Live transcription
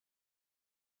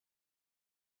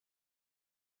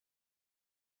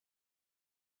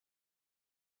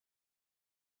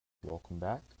welcome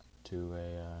back to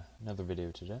another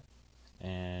video today.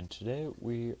 And today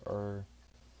we are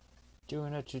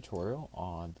doing a tutorial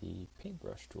on the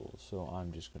paintbrush tool. So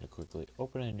I'm just going to quickly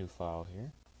open a new file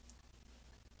here,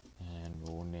 and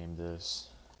we'll name this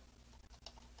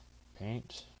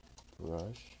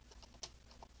paintbrush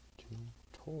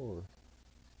tutorial.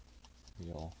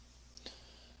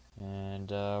 And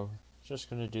just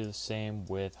going to do the same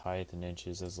width, height, and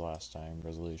inches as last time,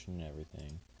 resolution and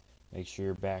everything. Make sure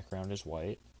your background is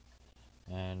white,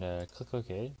 and click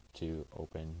OK to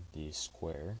open the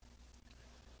square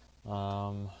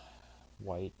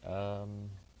white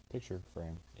picture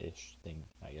frame-ish thing,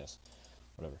 I guess,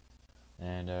 whatever.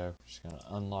 And we're just going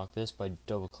to unlock this by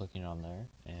double clicking on there.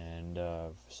 And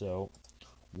so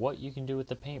what you can do with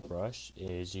the paintbrush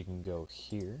is you can go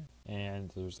here,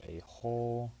 and there's a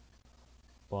whole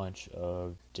bunch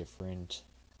of different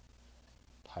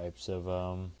types of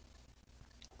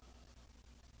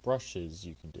brushes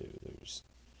you can do. There's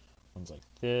ones like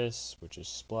this, which is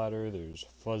splatter. There's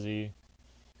fuzzy.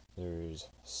 There's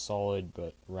solid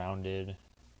but rounded.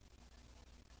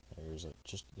 There's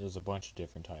a bunch of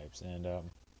different types. And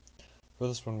for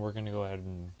this one, we're going to go ahead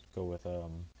and go with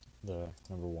the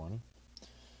number one.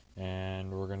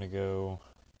 And we're going to go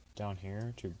down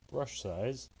here to brush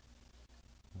size.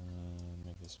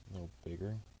 Make this a little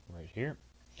bigger right here.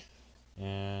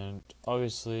 And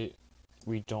obviously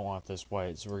we don't want this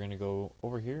white, so we're going to go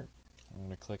over here. I'm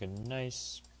going to click a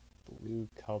nice blue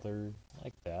color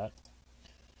like that,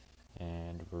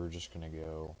 and we're just going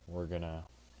to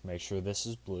make sure this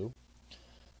is blue,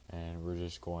 and we're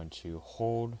just going to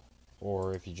hold,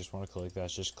 or if you just want to click,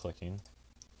 that's just clicking,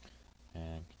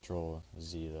 and Control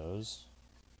Z those.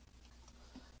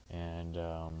 And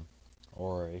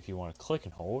or if you want to click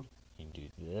and hold, you can do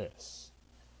this,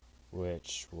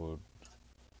 which will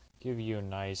give you a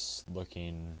nice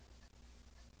looking,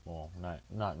 well,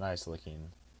 not nice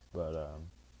looking, but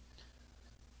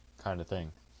kind of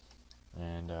thing.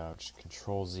 And just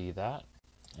Control Z that,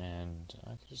 and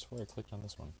I could just swear I clicked on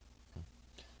this one.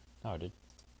 No, I did.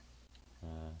 No,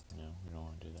 we don't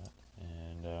want to do that.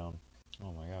 And oh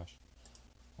my gosh,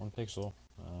 1 pixel.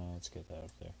 Let's get that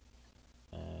up there.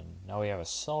 And now we have a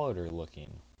solider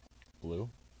looking blue,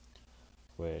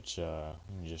 which you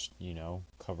can just,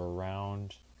 cover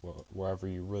around wherever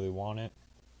you really want it.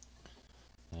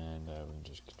 And we can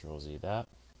just Control Z that.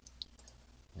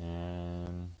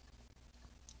 And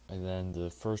then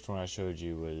the first one I showed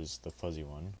you was the fuzzy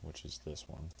one, which is this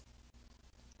one.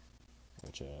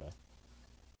 Which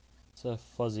it's a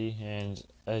fuzzy, and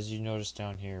as you notice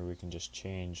down here, we can just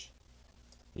change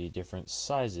the different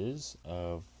sizes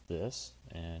of this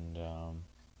and to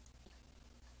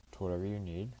whatever you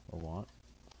need or want.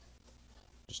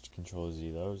 Just Control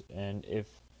Z those, and if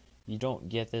you don't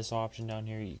get this option down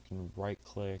here, you can right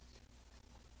click.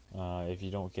 If you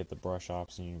don't get the brush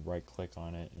option, you right click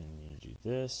on it and you do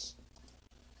this,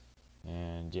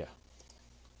 and yeah,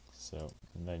 so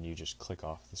and then you just click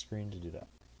off the screen to do that.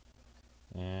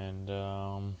 And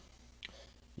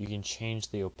you can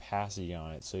change the opacity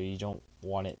on it, so you don't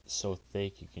want it so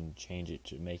thick, you can change it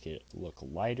to make it look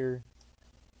lighter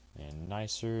and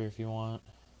nicer if you want.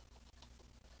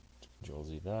 Control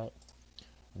Z that.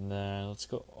 And then let's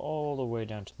go all the way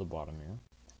down to the bottom here,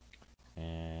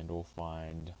 and we'll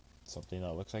find something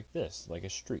that looks like this, like a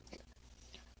streak.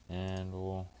 And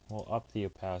we'll up the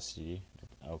opacity.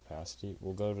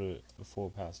 We'll go to the full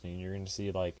opacity, and you're going to see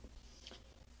like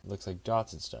it looks like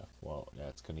dots and stuff. Well,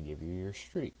 that's going to give you your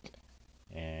streak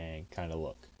and kind of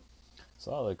look.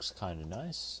 So that looks kind of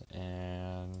nice.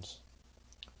 And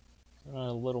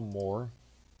a little more.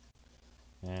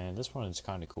 And this one is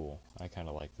kind of cool. I kind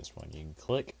of like this one. You can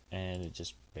click and it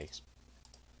just makes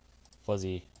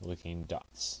fuzzy looking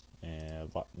dots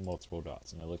and multiple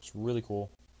dots, and it looks really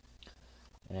cool.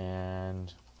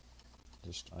 And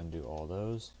just undo all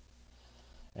those.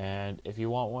 And if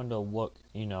you want one to look,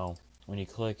 when you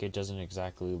click, it doesn't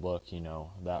exactly look,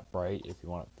 that bright. If you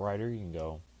want it brighter, you can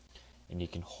go and you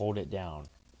can hold it down,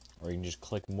 or you can just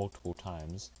click multiple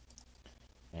times,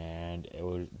 and it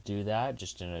will do that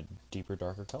just in a deeper,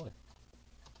 darker color.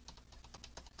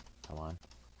 Come on,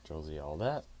 Control Z all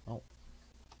that. Oh,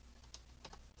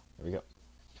 there we go.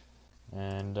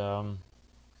 And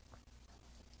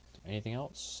anything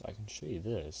else? I can show you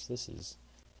this. This is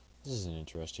an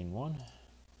interesting one.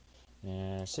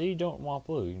 And say you don't want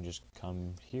blue, you can just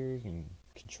come here. You can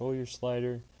control your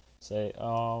slider. Say,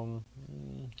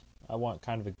 I want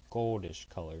kind of a goldish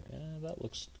color. That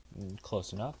looks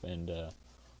close enough, and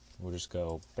we'll just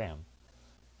go bam,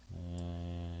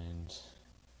 and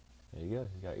there you go.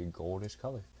 You got your goldish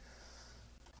color.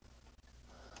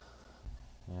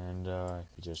 And if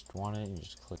you just want it, you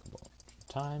just click a bunch of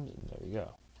times, and there you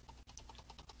go.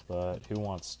 But who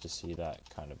wants to see that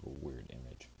kind of a weird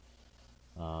image?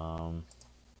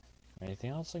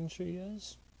 Anything else I can show you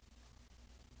guys?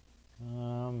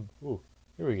 Ooh,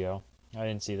 here we go. I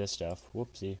didn't see this stuff.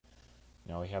 Whoopsie.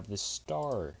 Now we have this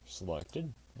star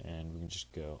selected, and we can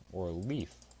just go, or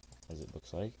leaf, as it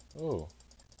looks like. Oh,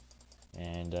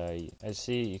 and I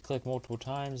see you click multiple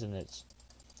times, and it's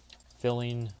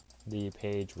filling the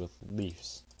page with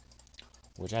leaves,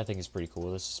 which I think is pretty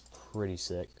cool. This is pretty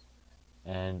sick.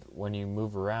 And when you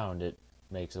move around, it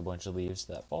makes a bunch of leaves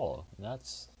that follow, and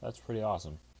that's pretty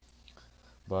awesome.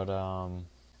 But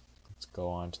let's go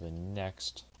on to the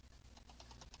next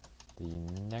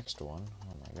one.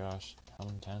 Oh my gosh, how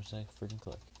many times did I freaking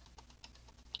click?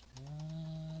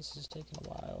 This is taking a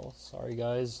while. Sorry,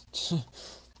 guys.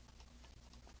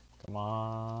 Come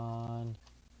on.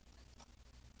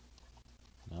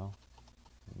 No?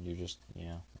 You just,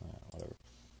 yeah, whatever.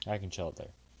 I can chill it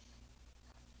there.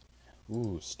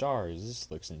 Ooh, stars.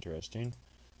 This looks interesting.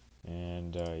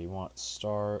 And you want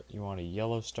a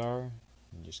yellow star.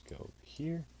 And just go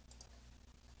here.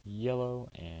 Yellow,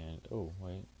 and, oh,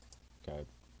 wait. Gotta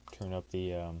turn up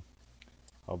the,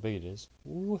 how big it is.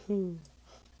 Woohoo!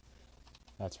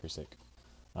 That's pretty sick.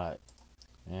 Alright.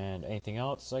 And anything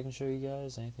else I can show you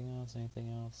guys? Anything else?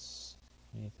 Anything else?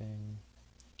 Anything?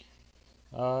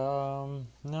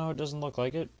 No, it doesn't look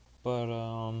like it, but,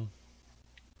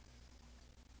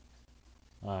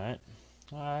 alright.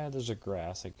 There's a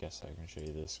grass. I guess I can show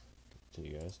you this to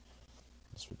you guys.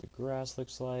 That's what the grass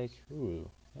looks like. Ooh,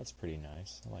 that's pretty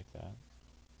nice. I like that.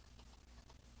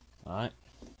 Alright.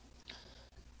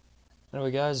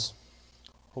 Anyway, guys,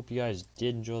 hope you guys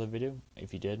did enjoy the video.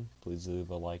 If you did, please leave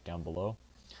a like down below.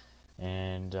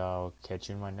 And I'll catch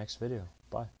you in my next video.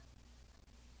 Bye.